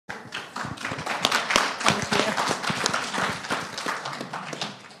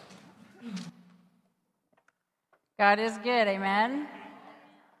God is good, amen?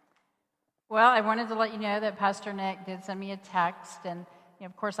 Well, I wanted to let you know that Pastor Nick did send me a text, and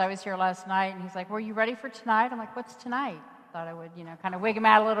of course I was here last night, and he's like, "Were you ready for tonight?" I'm like, "What's tonight?" Thought I would, kind of wig him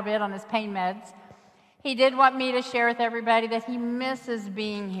out a little bit on his pain meds. He did want me to share with everybody that he misses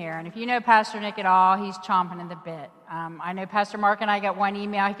being here, and if you know Pastor Nick at all, he's chomping at the bit. I know Pastor Mark and I got one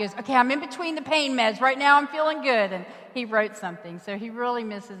email. He goes, "Okay, I'm in between the pain meds. Right now I'm feeling good," and he wrote something. So he really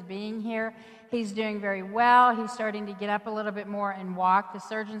misses being here. He's doing very well. He's starting to get up a little bit more and walk. The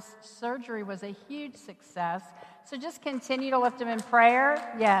surgeon's surgery was a huge success. So just continue to lift him in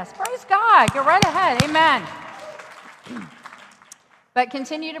prayer. Yes, praise God. Go right ahead. Amen. But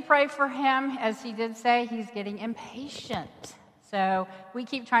continue to pray for him. As he did say, he's getting impatient. So we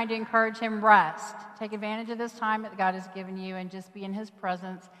keep trying to encourage him, rest. Take advantage of this time that God has given you and just be in his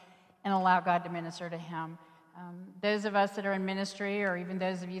presence and allow God to minister to him. Those of us that are in ministry, or even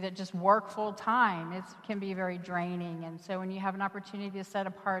those of you that just work full time, it can be very draining. And so when you have an opportunity to set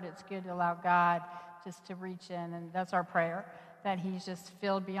apart, it's good to allow God just to reach in. And that's our prayer, that he's just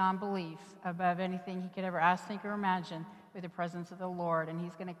filled beyond belief above anything he could ever ask, think, or imagine with the presence of the Lord. And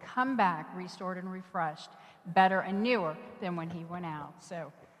he's going to come back restored and refreshed, better and newer than when he went out.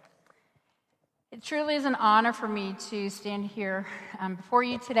 So it truly is an honor for me to stand here before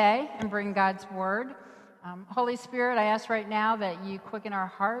you today and bring God's word. Holy Spirit, I ask right now that you quicken our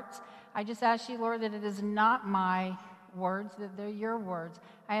hearts. I just ask you, Lord, that it is not my words, that they're your words.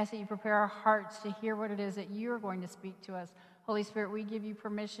 I ask that you prepare our hearts to hear what it is that you are going to speak to us. Holy Spirit, we give you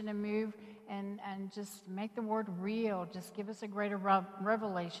permission to move and just make the word real. Just give us a greater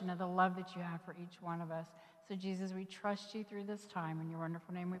revelation of the love that you have for each one of us. So, Jesus, we trust you through this time. In your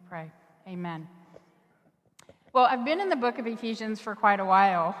wonderful name we pray. Amen. Well, I've been in the book of Ephesians for quite a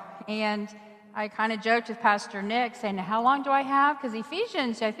while, and I kind of joked with Pastor Nick, saying, "How long do I have?" Because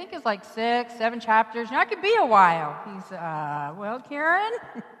Ephesians, I think, is like 6, 7 chapters. I could be a while. He's, well, Karen.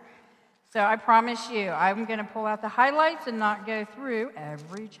 So I promise you, I'm going to pull out the highlights and not go through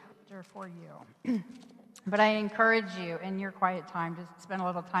every chapter for you. But I encourage you in your quiet time to spend a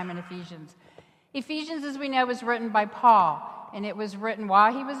little time in Ephesians. Ephesians, as we know, was written by Paul. And it was written while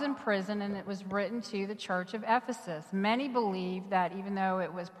he was in prison, and it was written to the church of Ephesus. Many believe that even though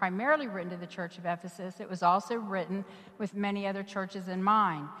it was primarily written to the church of Ephesus, it was also written with many other churches in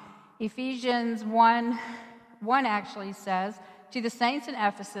mind. Ephesians 1 actually says, "To the saints in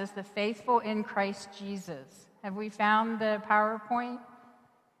Ephesus, the faithful in Christ Jesus." Have we found the PowerPoint?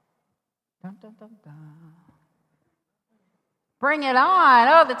 Dun, dun, dun, dun. Bring it on.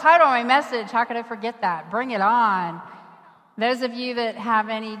 Oh, the title of my message. How could I forget that? Bring it on. Those of you that have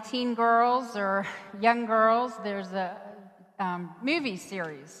any teen girls or young girls, there's a movie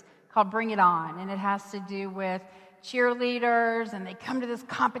series called Bring It On, and it has to do with cheerleaders, and they come to this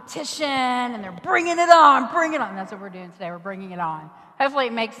competition, and they're bringing it on, bring it on. That's what we're doing today. We're bringing it on. Hopefully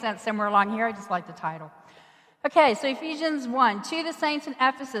it makes sense somewhere along here. I just like the title. Okay, so Ephesians 1, "To the saints in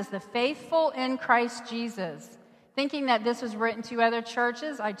Ephesus, the faithful in Christ Jesus." Thinking that this was written to other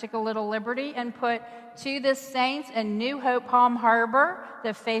churches, I took a little liberty and put, "To the saints in New Hope, Palm Harbor,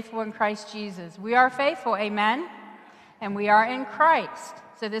 the faithful in Christ Jesus." We are faithful, amen? And we are in Christ.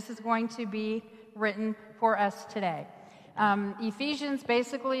 So this is going to be written for us today. Ephesians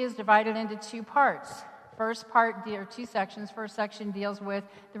basically is divided into 2 parts. First part, or 2 sections. First section deals with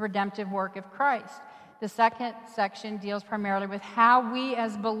the redemptive work of Christ. The second section deals primarily with how we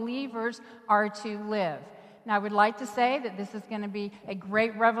as believers are to live. Now, I would like to say that this is going to be a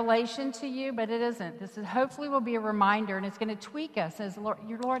great revelation to you, but it isn't. This is hopefully will be a reminder, and it's going to tweak us as,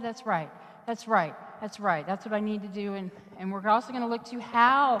 Lord, that's right. That's right. That's right. That's what I need to do. And we're also going to look to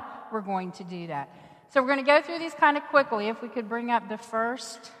how we're going to do that. So we're going to go through these kind of quickly. If we could bring up the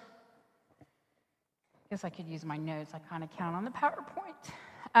first. I guess I could use my notes. I kind of count on the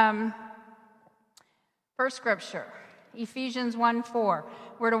PowerPoint. First scripture. Ephesians 1:4,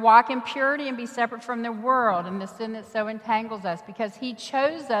 "We're to walk in purity and be separate from the world and the sin that so entangles us, because he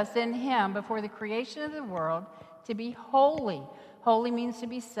chose us in him before the creation of the world to be holy." Holy means to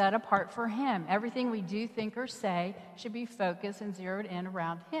be set apart for him. Everything we do, think, or say should be focused and zeroed in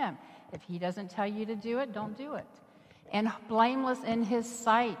around him. If he doesn't tell you to do it, don't do it. And blameless in his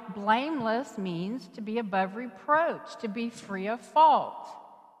sight. Blameless means to be above reproach, to be free of fault.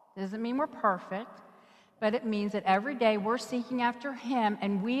 Doesn't mean we're perfect. But it means that every day we're seeking after him,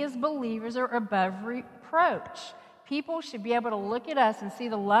 and we as believers are above reproach. People should be able to look at us and see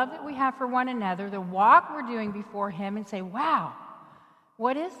the love that we have for one another, the walk we're doing before him, and say, "Wow,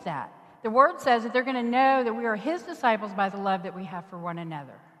 what is that?" The word says that they're going to know that we are his disciples by the love that we have for one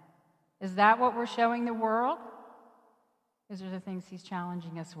another. Is that what we're showing the world? These are the things he's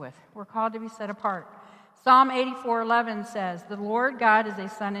challenging us with. We're called to be set apart. Psalm 84:11 says, "The Lord God is a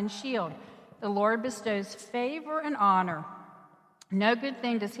sun and shield. The Lord bestows favor and honor. No good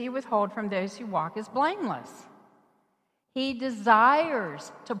thing does he withhold from those who walk as blameless." He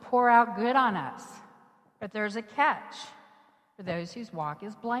desires to pour out good on us, but there's a catch for those whose walk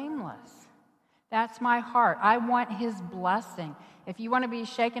is blameless. That's my heart. I want his blessing. If you want to be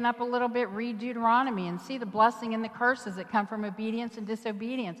shaken up a little bit, read Deuteronomy and see the blessing and the curses that come from obedience and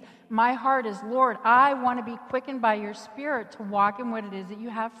disobedience. My heart is, Lord, I want to be quickened by your Spirit to walk in what it is that you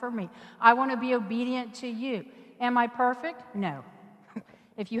have for me. I want to be obedient to you. Am I perfect? No.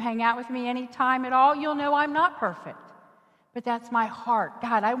 If you hang out with me any time at all, you'll know I'm not perfect. But that's my heart.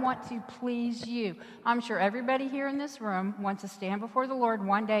 God, I want to please you. I'm sure everybody here in this room wants to stand before the Lord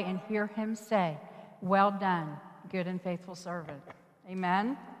one day and hear him say, "Well done, good and faithful servant."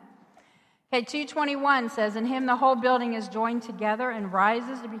 Amen? Okay, 2:21 says, "In him the whole building is joined together and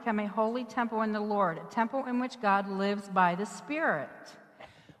rises to become a holy temple in the Lord, a temple in which God lives by the Spirit."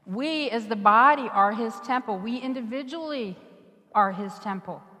 We as the body are his temple. We individually are his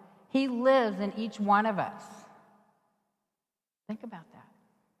temple. He lives in each one of us. Think about that.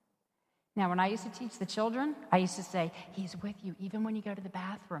 Now, when I used to teach the children, I used to say, "He's with you even when you go to the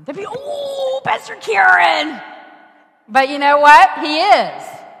bathroom." They'd be, "Oh, Pastor Karen." But you know what? He is.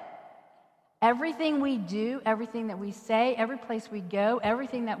 Everything we do, everything that we say, every place we go,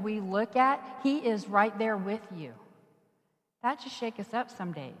 everything that we look at, he is right there with you. That should shake us up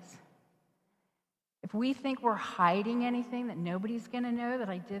some days. If we think we're hiding anything, that nobody's going to know that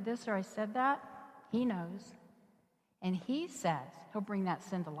I did this or I said that, he knows. And he says he'll bring that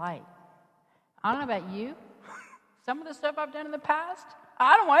sin to light. I don't know about you. Some of the stuff I've done in the past,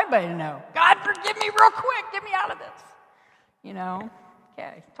 I don't want anybody to know. God, forgive me real quick. Get me out of this. You know?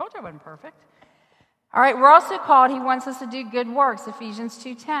 Okay. Told you I wasn't perfect. All right. We're also called, he wants us to do good works, Ephesians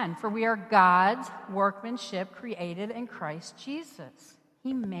 2:10. "For we are God's workmanship created in Christ Jesus."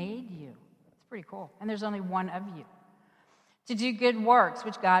 He made you. It's pretty cool. And there's only one of you. To do good works,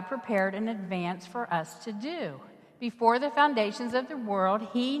 which God prepared in advance for us to do. Before the foundations of the world,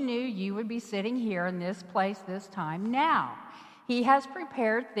 he knew you would be sitting here in this place this time now. He has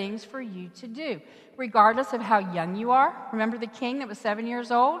prepared things for you to do, regardless of how young you are. Remember the king that was 7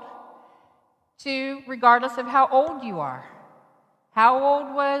 years old? To regardless of how old you are. How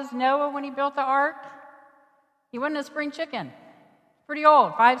old was Noah when he built the ark? He wasn't a spring chicken. Pretty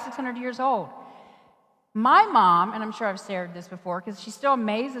old, 500-600 years old. My mom, and I'm sure I've shared this before because she still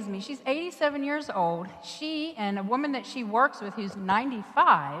amazes me, she's 87 years old. She and a woman that she works with who's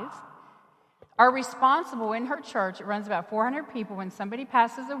 95 are responsible in her church. It runs about 400 people. When somebody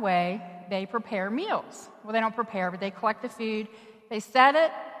passes away, they prepare meals. Well, they don't prepare, but they collect the food. They set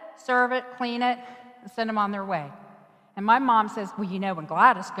it, serve it, clean it, and send them on their way. And my mom says, "Well, you know, when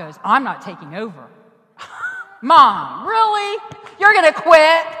Gladys goes, I'm not taking over." Mom, really? You're going to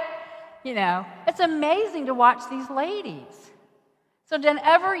quit? You know, it's amazing to watch these ladies. So don't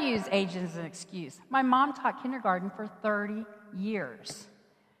ever use age as an excuse. My mom taught kindergarten for 30 years.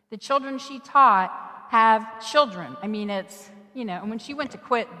 The children she taught have children. I mean, it's, you know, and when she went to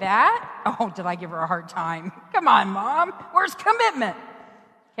quit that, oh, did I give her a hard time? Come on, Mom. Where's commitment?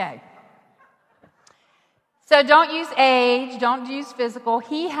 Okay. So don't use age. Don't use physical.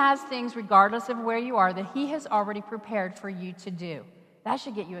 He has things, regardless of where you are, that he has already prepared for you to do. That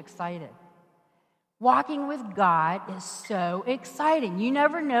should get you excited. Walking with God is so exciting. You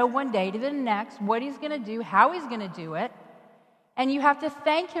never know one day to the next what he's going to do, how he's going to do it. And you have to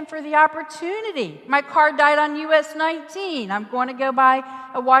thank him for the opportunity. My car died on US 19. I'm going to go buy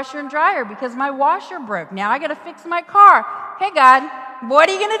a washer and dryer because my washer broke. Now I got to fix my car. Okay, God, what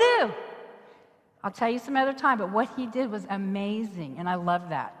are you going to do? I'll tell you some other time, but what he did was amazing, and I love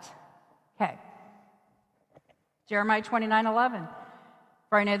that. Okay. Jeremiah 29:11.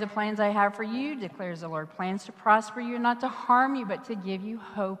 "For I know the plans I have for you, declares the Lord, plans to prosper you and not to harm you, but to give you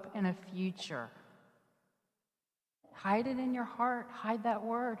hope and a future." Hide it in your heart. Hide that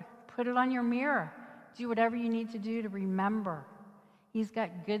word. Put it on your mirror. Do whatever you need to do to remember. He's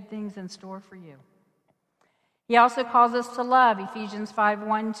got good things in store for you. He also calls us to love. Ephesians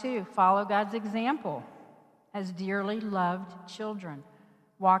 5:1-2. Follow God's example as dearly loved children.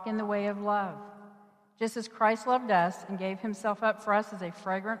 Walk in the way of love. Just as Christ loved us and gave himself up for us as a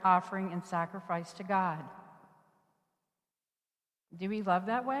fragrant offering and sacrifice to God. Do we love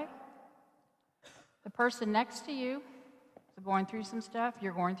that way? The person next to you is going through some stuff.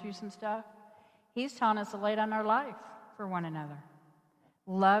 You're going through some stuff. He's telling us to lay down our life for one another.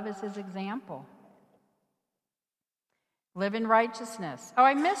 Love is his example. Live in righteousness. Oh,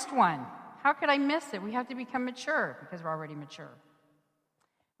 I missed one. How could I miss it? We have to become mature because we're already mature.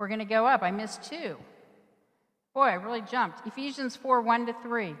 We're going to go up. I missed 2. Boy, I really jumped. Ephesians 4,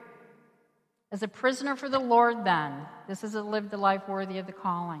 1-3. As a prisoner for the Lord, then, this is to live the life worthy of the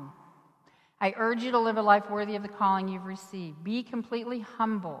calling. I urge you to live a life worthy of the calling you've received. Be completely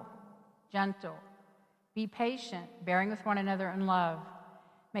humble, gentle. Be patient, bearing with one another in love.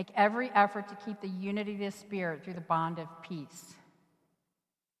 Make every effort to keep the unity of the Spirit through the bond of peace.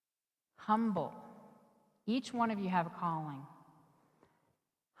 Humble. Each one of you have a calling.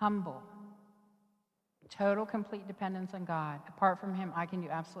 Humble. Total, complete dependence on God. Apart from Him, I can do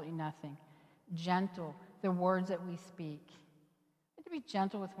absolutely nothing. Gentle. The words that we speak. We have to be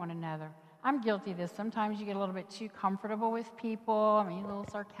gentle with one another. I'm guilty of this. Sometimes you get a little bit too comfortable with people. I mean, a little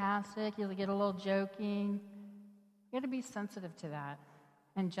sarcastic. You get a little joking. You got to be sensitive to that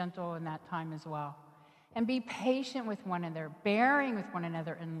and gentle in that time as well. And be patient with one another, bearing with one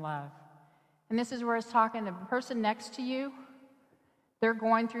another in love. And this is where it's talking, the person next to you, they're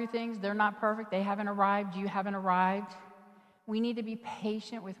going through things. They're not perfect. They haven't arrived. You haven't arrived. We need to be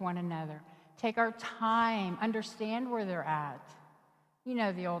patient with one another. Take our time. Understand where they're at. You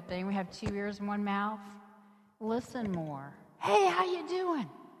know the old thing. We have 2 ears and 1 mouth. Listen more. Hey, how you doing?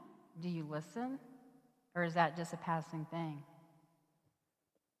 Do you listen? Or is that just a passing thing?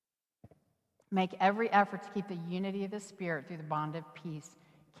 Make every effort to keep the unity of the Spirit through the bond of peace.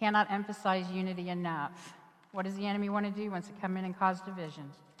 Cannot emphasize unity enough. What does the enemy want to do? He wants to come in and cause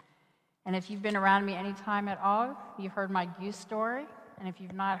divisions. And if you've been around me any time at all, you've heard my goose story. And if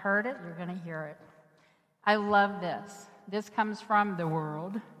you've not heard it, you're going to hear it. I love this. This comes from the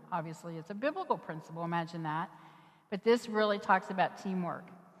world. Obviously, it's a biblical principle. Imagine that. But this really talks about teamwork.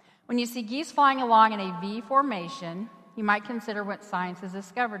 When you see geese flying along in a V formation, you might consider what science has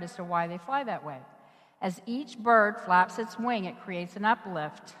discovered as to why they fly that way. As each bird flaps its wing, it creates an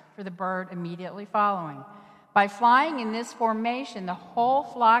uplift for the bird immediately following. By flying in this formation, the whole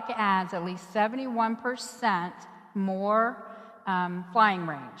flock adds at least 71% more flying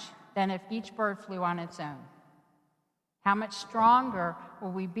range than if each bird flew on its own. How much stronger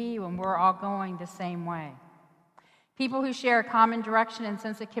will we be when we're all going the same way? People who share a common direction and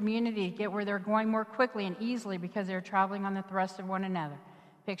sense of community get where they're going more quickly and easily because they're traveling on the thrust of one another.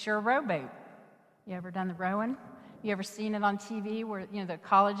 Picture a rowboat. You ever done the rowing? You ever seen it on TV where, the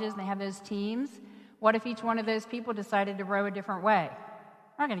colleges, and they have those teams? What if each one of those people decided to row a different way?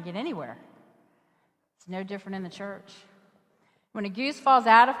 We're not going to get anywhere. It's no different in the church. When a goose falls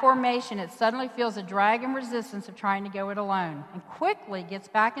out of formation, it suddenly feels a drag and resistance of trying to go it alone and quickly gets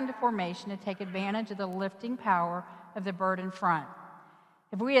back into formation to take advantage of the lifting power of the bird in front.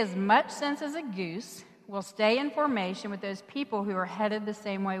 If we have as much sense as a goose, we'll stay in formation with those people who are headed the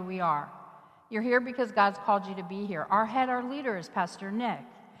same way we are. You're here because God's called you to be here. Our head, our leader is Pastor Nick.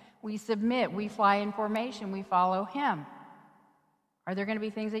 We submit, we fly in formation, we follow him. Are there going to be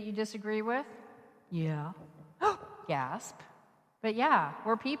things that you disagree with? Yeah. Gasp. But yeah,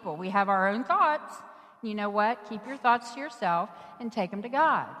 we're people. We have our own thoughts. You know what? Keep your thoughts to yourself and take them to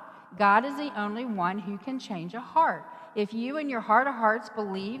God. God is the only one who can change a heart. If you in your heart of hearts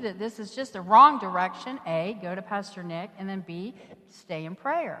believe that this is just the wrong direction, A, go to Pastor Nick, and then B, stay in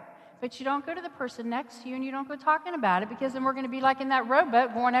prayer. But you don't go to the person next to you and you don't go talking about it, because then we're going to be like in that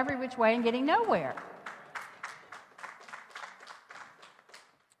rowboat going every which way and getting nowhere.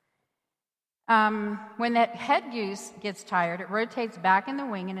 When that head goose gets tired, it rotates back in the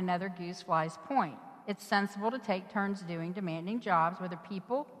wing and another goose flies point. It's sensible to take turns doing demanding jobs, whether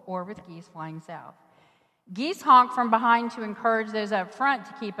people or with geese flying south. Geese honk from behind to encourage those up front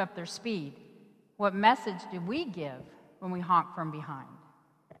to keep up their speed. What message do we give when we honk from behind?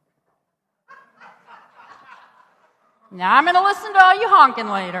 Now I'm going to listen to all you honking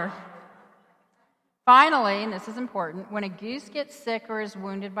later. Finally, and this is important, when a goose gets sick or is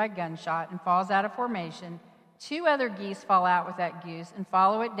wounded by gunshot and falls out of formation, 2 other geese fall out with that goose and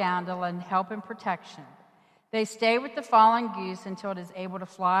follow it down to lend help and protection. They stay with the fallen goose until it is able to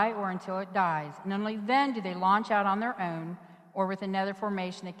fly or until it dies, and only then do they launch out on their own or with another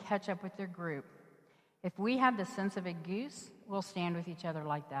formation to catch up with their group. If we have the sense of a goose, we'll stand with each other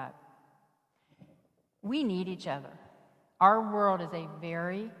like that. We need each other. Our world is a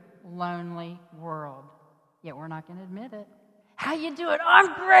very lonely world, yet we're not going to admit it. How you doing? Oh, I'm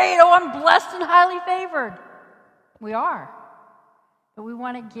great. Oh, I'm blessed and highly favored. We are. But we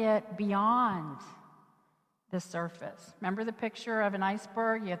want to get beyond the surface. Remember the picture of an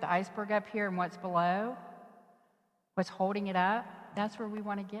iceberg? You have the iceberg up here and what's below? What's holding it up? That's where we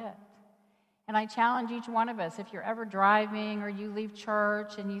want to get. And I challenge each one of us, if you're ever driving or you leave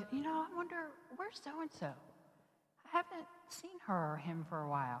church and you I wonder, where's so-and-so? I haven't seen her or him for a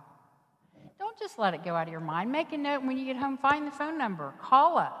while. Don't just let it go out of your mind. Make a note when you get home. Find the phone number.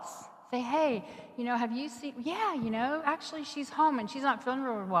 Call us. Say, hey, have you seen, yeah, actually she's home and she's not feeling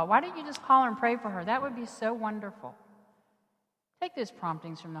really well. Why don't you just call her and pray for her? That would be so wonderful. Take those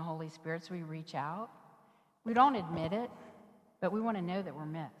promptings from the Holy Spirit so we reach out. We don't admit it, but we want to know that we're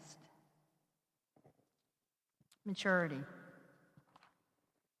missed. Maturity.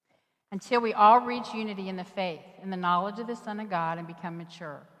 Until we all reach unity in the faith, in the knowledge of the Son of God, and become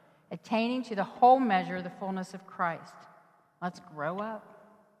mature, attaining to the whole measure of the fullness of Christ. Let's grow up.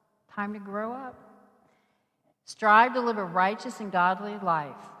 Time to grow up. Strive to live a righteous and godly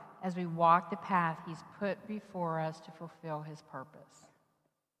life as we walk the path He's put before us to fulfill His purpose.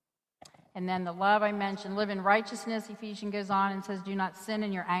 And then the love I mentioned, live in righteousness. Ephesians goes on and says, do not sin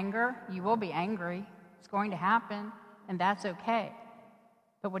in your anger. You will be angry. It's going to happen, and that's okay.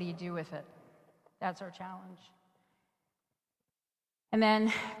 But what do you do with it? That's our challenge. And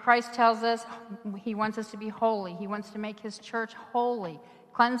then Christ tells us He wants us to be holy. He wants to make His church holy,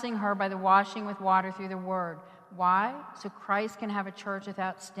 cleansing her by the washing with water through the Word. Why? So Christ can have a church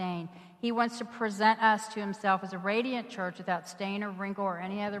without stain. He wants to present us to Himself as a radiant church without stain or wrinkle or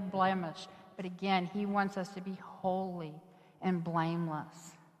any other blemish. But again, He wants us to be holy and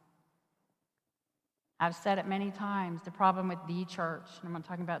blameless. I've said it many times, the problem with the church, and I'm not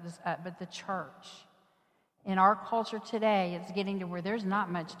talking about this, but the church. In our culture today, it's getting to where there's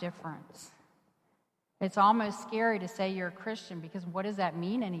not much difference. It's almost scary to say you're a Christian because what does that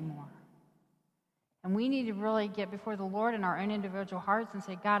mean anymore? And we need to really get before the Lord in our own individual hearts and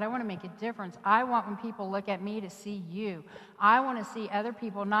say, God, I want to make a difference. I want when people look at me to see you. I want to see other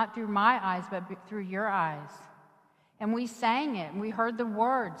people not through my eyes, but through your eyes. And we sang it, and we heard the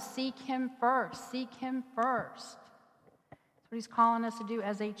words, seek Him first, seek Him first. That's what He's calling us to do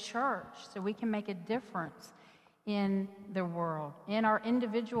as a church, so we can make a difference in the world, in our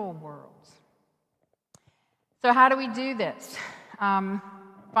individual worlds. So how do we do this?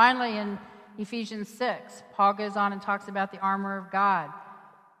 Finally, in Ephesians 6, Paul goes on and talks about the armor of God.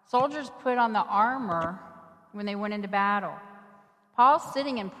 Soldiers put on the armor when they went into battle. Paul's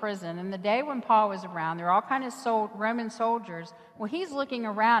sitting in prison, and the day when Paul was around, there were all kinds of Roman soldiers. Well, he's looking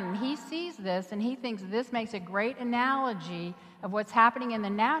around, and he sees this, and he thinks this makes a great analogy of what's happening in the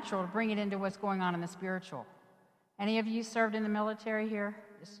natural to bring it into what's going on in the spiritual. Any of you served in the military here?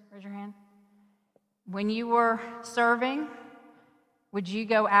 Just raise your hand. When you were serving, would you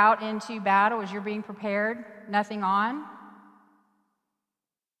go out into battle as you're being prepared, nothing on?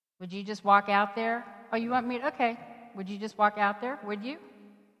 Would you just walk out there? Oh, you want me to? Okay. Would you just walk out there? Would you?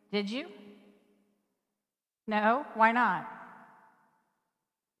 Did you? No? Why not?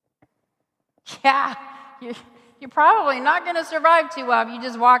 Yeah, you're probably not going to survive too well if you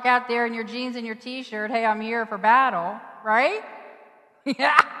just walk out there in your jeans and your T-shirt, hey, I'm here for battle, right?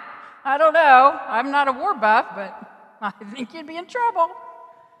 Yeah, I don't know. I'm not a war buff, but I think you'd be in trouble.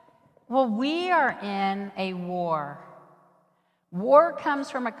 Well, we are in a war. War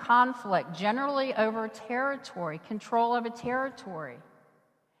comes from a conflict, generally over territory, control of a territory.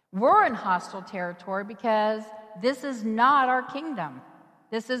 We're in hostile territory because this is not our kingdom.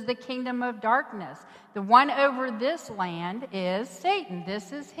 This is the kingdom of darkness. The one over this land is Satan.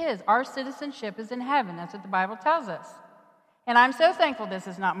 This is his. Our citizenship is in heaven. That's what the Bible tells us. And I'm so thankful this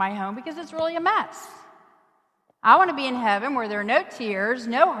is not my home because it's really a mess. I want to be in heaven where there are no tears,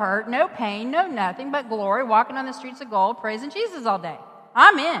 no hurt, no pain, no nothing but glory, walking on the streets of gold, praising Jesus all day.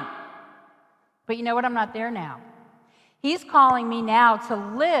 I'm in. But you know what? I'm not there now. He's calling me now to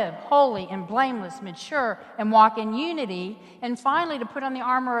live holy and blameless, mature, and walk in unity, and finally to put on the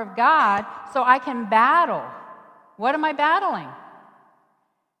armor of God so I can battle. What am I battling?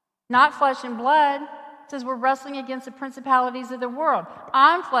 Not flesh and blood. It says we're wrestling against the principalities of the world.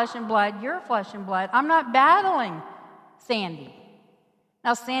 I'm flesh and blood, you're flesh and blood. I'm not battling Sandy.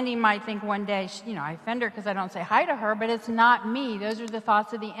 Now, Sandy might think one day, I offend her because I don't say hi to her, but it's not me. Those are the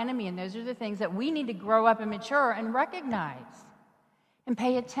thoughts of the enemy, and those are the things that we need to grow up and mature and recognize and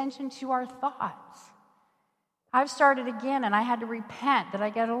pay attention to our thoughts. I've started again, and I had to repent that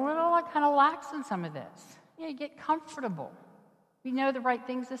I got a little kind of lax in some of this. You get comfortable. We know the right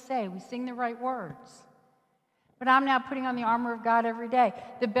things to say. We sing the right words. But I'm now putting on the armor of God every day.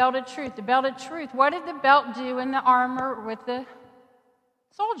 The belt of truth. The belt of truth. What did the belt do in the armor with the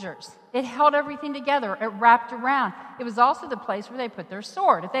soldiers? It held everything together. It wrapped around. It was also the place where they put their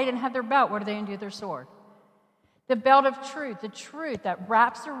sword. If they didn't have their belt, what are they going to do with their sword? The belt of truth. The truth that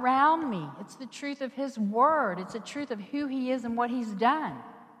wraps around me. It's the truth of His word. It's the truth of who He is and what He's done.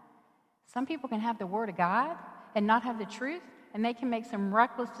 Some people can have the word of God and not have the truth, and they can make some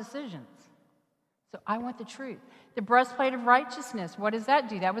reckless decisions. So I want the truth. The breastplate of righteousness, what does that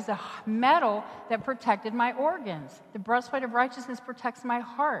do? That was a metal that protected my organs. The breastplate of righteousness protects my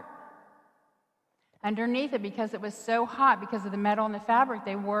heart. Underneath it, because it was so hot, because of the metal and the fabric,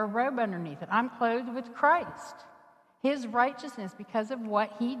 they wore a robe underneath it. I'm clothed with Christ. His righteousness, because of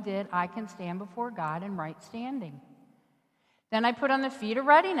what he did, I can stand before God in right standing. Then I put on the feet of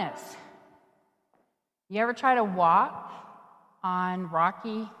readiness. You ever try to walk on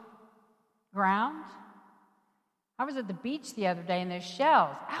rocky ground? I was at the beach the other day and those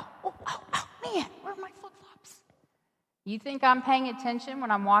shells. Ow, ow, man, where are my flip-flops? You think I'm paying attention when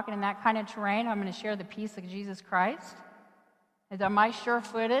I'm walking in that kind of terrain? I'm going to share the peace of Jesus Christ? Am I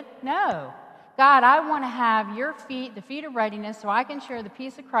sure-footed? No. God, I want to have your feet, the feet of readiness, so I can share the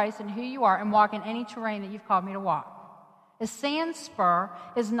peace of Christ and who you are and walk in any terrain that you've called me to walk. A sand spur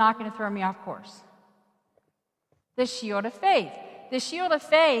is not going to throw me off course. The shield of faith. The shield of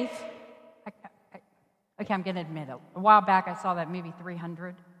faith, okay, I'm going to admit it. A while back I saw that movie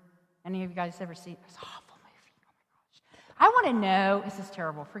 300. Any of you guys ever see it? It's an awful movie. Oh my gosh. I want to know, this is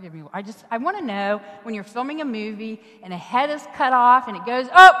terrible, forgive me. I want to know when you're filming a movie and a head is cut off and it goes,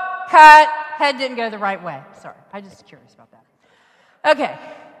 oh, cut, head didn't go the right way. Sorry, I'm just curious about that. Okay.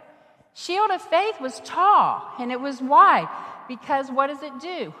 Shield of faith was tall and it was wide because what does it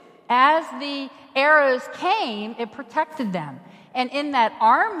do? As the arrows came, it protected them. And in that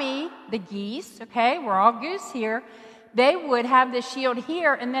army, the geese, okay, we're all goose here, they would have the shield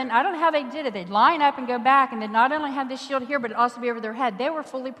here, and then I don't know how they did it. They'd line up and go back, and they'd not only have this shield here, but it'd also be over their head. They were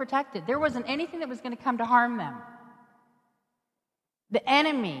fully protected. There wasn't anything that was going to come to harm them. The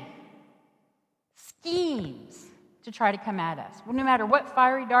enemy schemes to try to come at us. Well, no matter what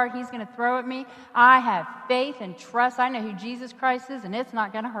fiery dart he's going to throw at me, I have faith and trust. I know who Jesus Christ is, and it's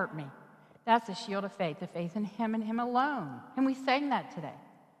not going to hurt me. That's the shield of faith, the faith in him and him alone. And we sang that today.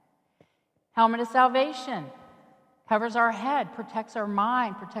 Helmet of salvation covers our head, protects our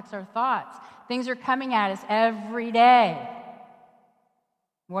mind, protects our thoughts. Things are coming at us every day.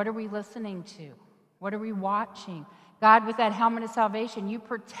 What are we listening to? What are we watching? God, with that helmet of salvation, you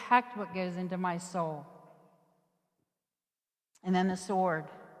protect what goes into my soul. And then the sword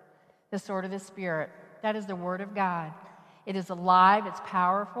of the Spirit. That is the Word of God. It is alive, it's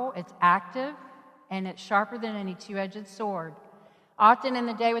powerful, it's active, and it's sharper than any two-edged sword. Often in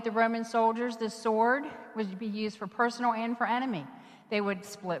the day with the Roman soldiers, the sword would be used for personal and for enemy. They would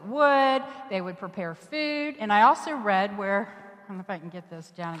split wood, they would prepare food, and I also read where, I don't know if I can get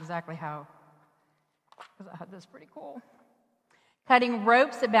this down exactly how, because I had this pretty cool. Cutting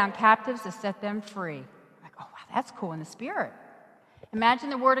ropes that bound captives to set them free. I'm like, oh, wow, that's cool in the Spirit. Imagine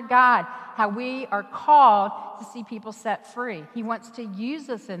the Word of God, how we are called to see people set free. He wants to use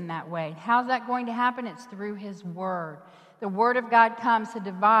us in that way. How's that going to happen? It's through His Word. The Word of God comes to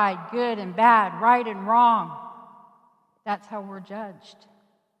divide good and bad, right and wrong. That's how we're judged.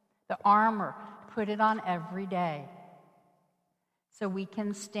 The armor, put it on every day so we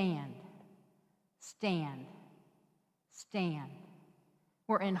can stand. Stand. Stand.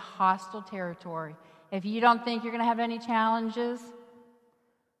 We're in hostile territory. If you don't think you're going to have any challenges,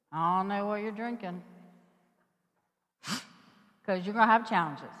 I don't know what you're drinking. Because you're going to have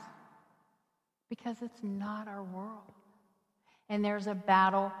challenges. Because it's not our world. And there's a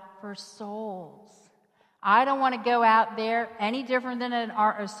battle for souls. I don't want to go out there any different than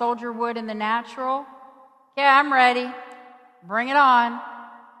a soldier would in the natural. Okay, I'm ready. Bring it on.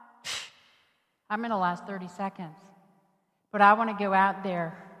 I'm going to last 30 seconds. But I want to go out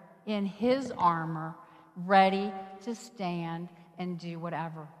there in His armor, ready to stand and do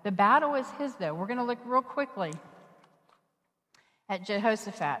whatever. The battle is His, though. We're going to look real quickly at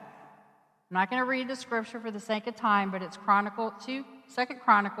Jehoshaphat. I'm not going to read the scripture for the sake of time, but it's 2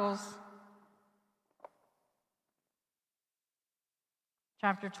 Chronicles,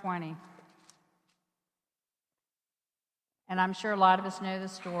 chapter 20. And I'm sure a lot of us know the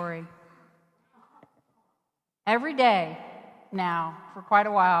story. Every day now, for quite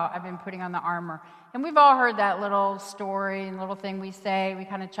a while, I've been putting on the armor. And we've all heard that little story and little thing we say, we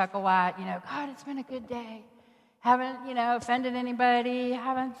kind of chuckle at, God, it's been a good day. Haven't, offended anybody,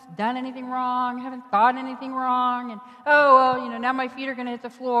 haven't done anything wrong, haven't thought anything wrong, and now my feet are going to hit the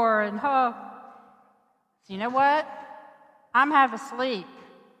floor, and So you know what? I'm half asleep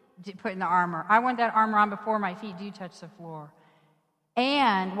putting the armor. I want that armor on before my feet do touch the floor.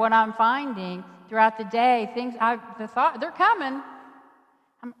 And what I'm finding throughout the day, they're coming.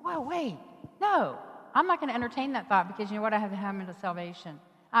 Wait, no. I'm not going to entertain that thought because you know what? I have the helmet of salvation.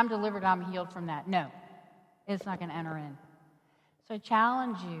 I'm delivered, I'm healed from that. No, it's not going to enter in. So I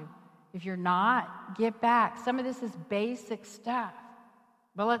challenge you, if you're not, get back. Some of this is basic stuff.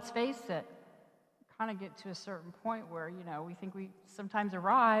 But let's face it, we kind of get to a certain point where, we think we sometimes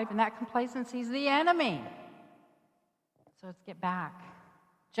arrive, and that complacency is the enemy. So let's get back.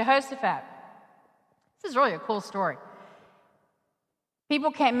 Jehoshaphat. This is really a cool story.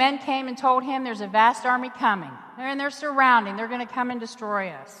 Men came and told him there's a vast army coming. They're surrounding. They're going to come and destroy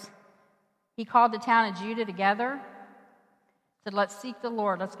us. He called the town of Judah together, said, let's seek the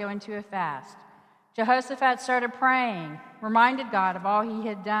Lord. Let's go into a fast. Jehoshaphat started praying, reminded God of all he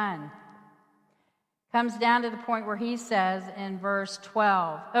had done. Comes down to the point where he says in verse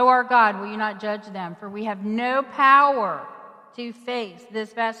 12, O our God, will you not judge them? For we have no power to face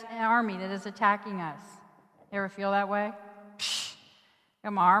this vast army that is attacking us. You ever feel that way?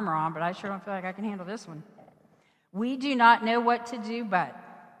 Got my armor on, but I sure don't feel like I can handle this one. We do not know what to do, but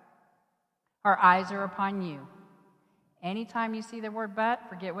our eyes are upon you. Anytime you see the word but,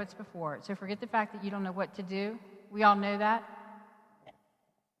 forget what's before it. So forget the fact that you don't know what to do. We all know that.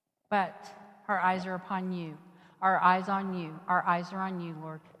 But our eyes are upon you. Our eyes on you. Our eyes are on you,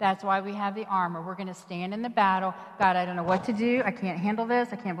 Lord. That's why we have the armor. We're going to stand in the battle. God, I don't know what to do. I can't handle this.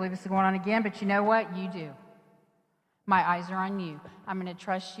 I can't believe this is going on again. But you know what? You do. My eyes are on you. I'm going to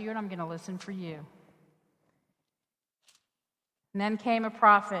trust you, and I'm going to listen for you. And then came a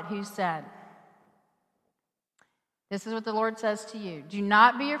prophet who said, this is what the Lord says to you. Do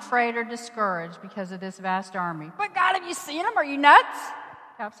not be afraid or discouraged because of this vast army. But God, have you seen them? Are you nuts?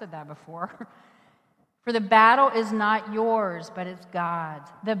 I've said that before. For the battle is not yours, but it's God's.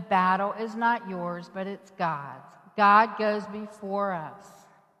 The battle is not yours, but it's God's. God goes before us.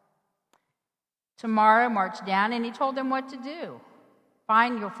 Tomorrow, march down, and he told them what to do.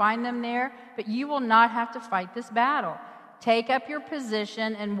 You'll find them there, but you will not have to fight this battle. Take up your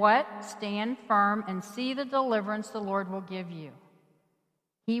position and what? Stand firm and see the deliverance the Lord will give you.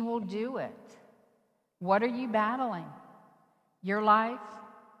 He will do it. What are you battling? Your life?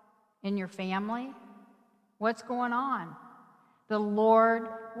 In your family? What's going on? The Lord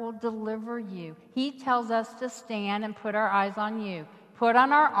will deliver you. He tells us to stand and put our eyes on you. Put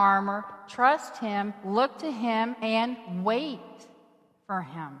on our armor, trust him, look to him, and wait for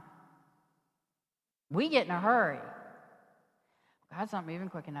him. We get in a hurry. God's not moving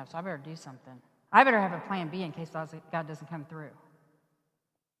quick enough, so I better do something. I better have a plan B in case God doesn't come through.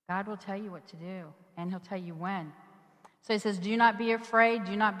 God will tell you what to do, and he'll tell you when. So he says, do not be afraid,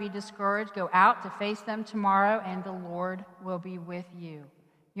 do not be discouraged. Go out to face them tomorrow, and the Lord will be with you.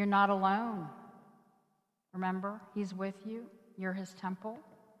 You're not alone. Remember, he's with you. You're his temple.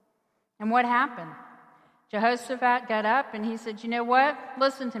 And what happened? Jehoshaphat got up and he said, you know what?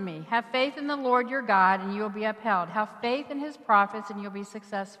 Listen to me. Have faith in the Lord your God and you will be upheld. Have faith in his prophets and you'll be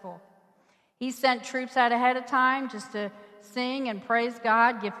successful. He sent troops out ahead of time just to sing and praise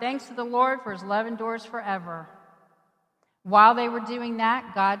God, give thanks to the Lord for his love endures forever. While they were doing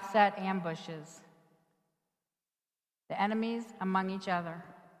that, God set ambushes. The enemies among each other.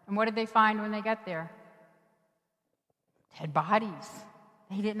 And what did they find when they got there? Dead bodies.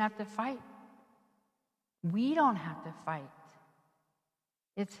 They didn't have to fight. We don't have to fight.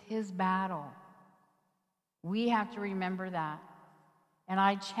 It's his battle. We have to remember that. And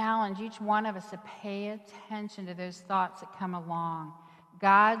I challenge each one of us to pay attention to those thoughts that come along.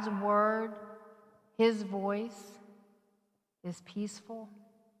 God's word, his voice, is peaceful,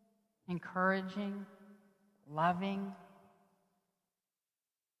 encouraging, loving.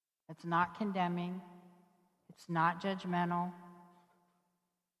 It's not condemning. It's not judgmental.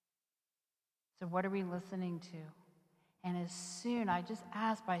 So what are we listening to? And as soon, I just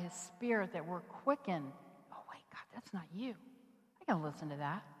ask by his Spirit that we're quickened. Oh, wait, God, that's not you. I gotta listen to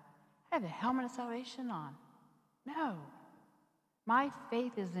that. I have the helmet of salvation on. No. My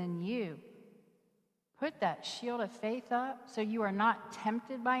faith is in you. Put that shield of faith up so you are not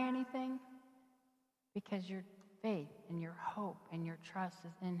tempted by anything because your faith and your hope and your trust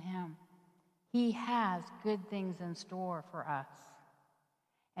is in him. He has good things in store for us.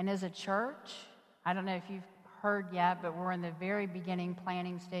 And as a church, I don't know if you've heard yet, but we're in the very beginning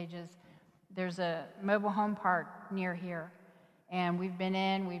planning stages. There's a mobile home park near here. And we've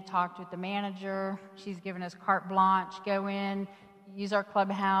talked with the manager. She's given us carte blanche. Go in, use our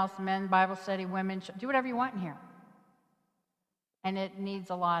clubhouse, men's Bible study, women, do whatever you want in here. And it needs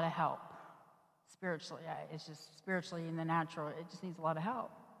a lot of help. Spiritually, it's just spiritually in the natural, it just needs a lot of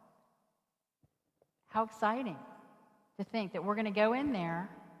help. How exciting to think that we're going to go in there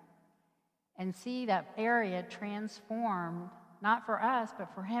and see that area transformed, not for us,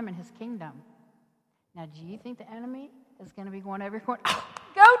 but for him and his kingdom. Now, do you think the enemy is going to be going over here going, oh,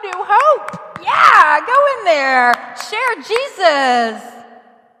 go New Hope! Yeah, go in there! Share Jesus!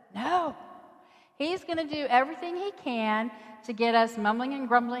 No. He's going to do everything he can to get us mumbling and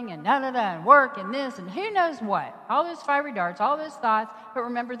grumbling and and work and this and who knows what. All those fiery darts, all those thoughts, but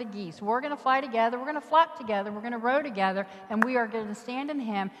remember the geese. We're going to fly together, we're going to flock together, we're going to row together, and we are going to stand in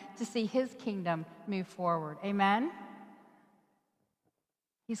him to see his kingdom move forward. Amen?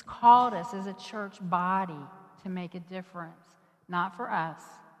 He's called us as a church body to make a difference, not for us,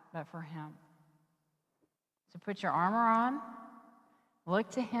 but for him. So put your armor on,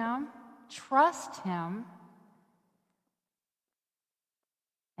 look to him, trust him,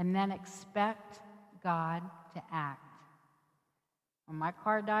 and then expect God to act. When my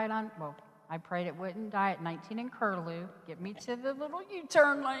car died I prayed it wouldn't die at 19 in Curlew, get me to the little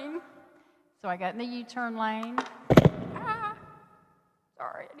U-turn lane. So I got in the U-turn lane.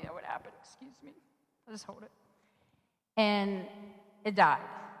 Sorry, I didn't know what happened. Excuse me. I'll just hold it. And it died.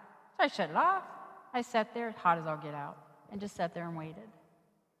 So I shut it off. I sat there, hot as all get out, and just sat there and waited.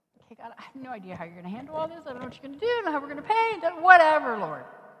 Okay, God, I have no idea how you're going to handle all this. I don't know what you're going to do. I don't know how we're going to pay. Whatever, Lord.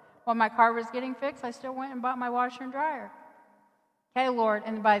 While my car was getting fixed, I still went and bought my washer and dryer. Okay, Lord,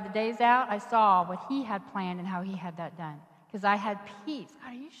 and by the days out, I saw what he had planned and how he had that done. Because I had peace.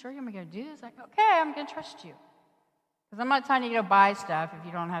 God, are you sure you're going to do this? Like, okay, I'm going to trust you. Because I'm not telling you to go buy stuff if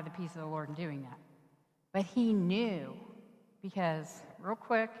you don't have the peace of the Lord in doing that. But he knew, because, real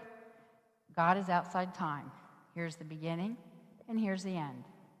quick, God is outside time. Here's the beginning, and here's the end.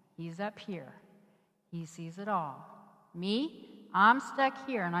 He's up here. He sees it all. Me, I'm stuck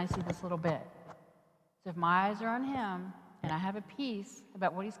here, and I see this little bit. So if my eyes are on him, and I have a peace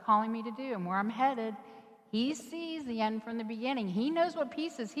about what he's calling me to do and where I'm headed, he sees the end from the beginning. He knows what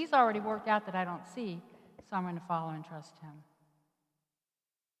pieces he's already worked out that I don't see, so I'm going to follow and trust him.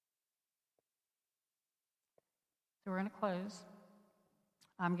 So we're going to close.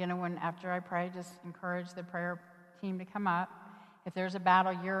 I'm going to, after I pray, just encourage the prayer team to come up. If there's a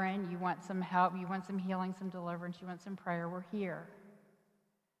battle you're in, you want some help, you want some healing, some deliverance, you want some prayer, we're here.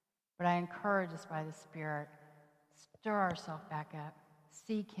 But I encourage us by the Spirit, stir ourselves back up,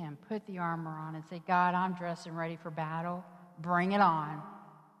 seek him, put the armor on, and say, God, I'm dressed and ready for battle. Bring it on,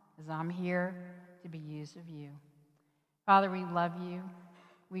 because I'm here to be used of you. Father, we love you.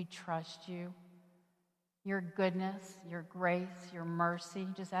 We trust you. Your goodness, your grace, your mercy,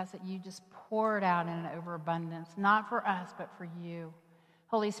 just ask that you just pour it out in an overabundance, not for us, but for you.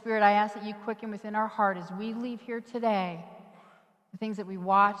 Holy Spirit, I ask that you quicken within our heart as we leave here today, the things that we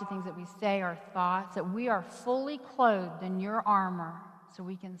watch, the things that we say, our thoughts, that we are fully clothed in your armor so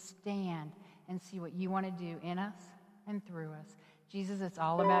we can stand and see what you want to do in us and through us. Jesus, it's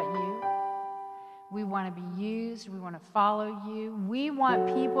all about you. We want to be used. We want to follow you. We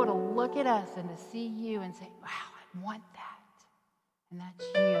want people to look at us and to see you and say, wow, I want that. And that's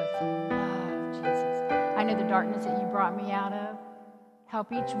you. It's love, Jesus. I know the darkness that you brought me out of.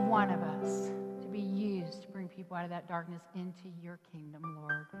 Help each one of us to be used to bring people out of that darkness into your kingdom,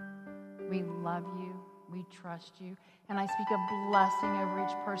 Lord. We love you. We trust you. And I speak a blessing over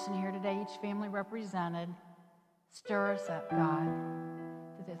each person here today, each family represented. Stir us up, God,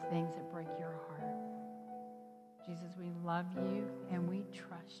 to the things that break your heart. Jesus, we love you and we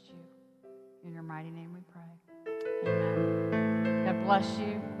trust you. In your mighty name we pray. Amen. God bless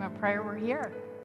you. My prayer, we're here.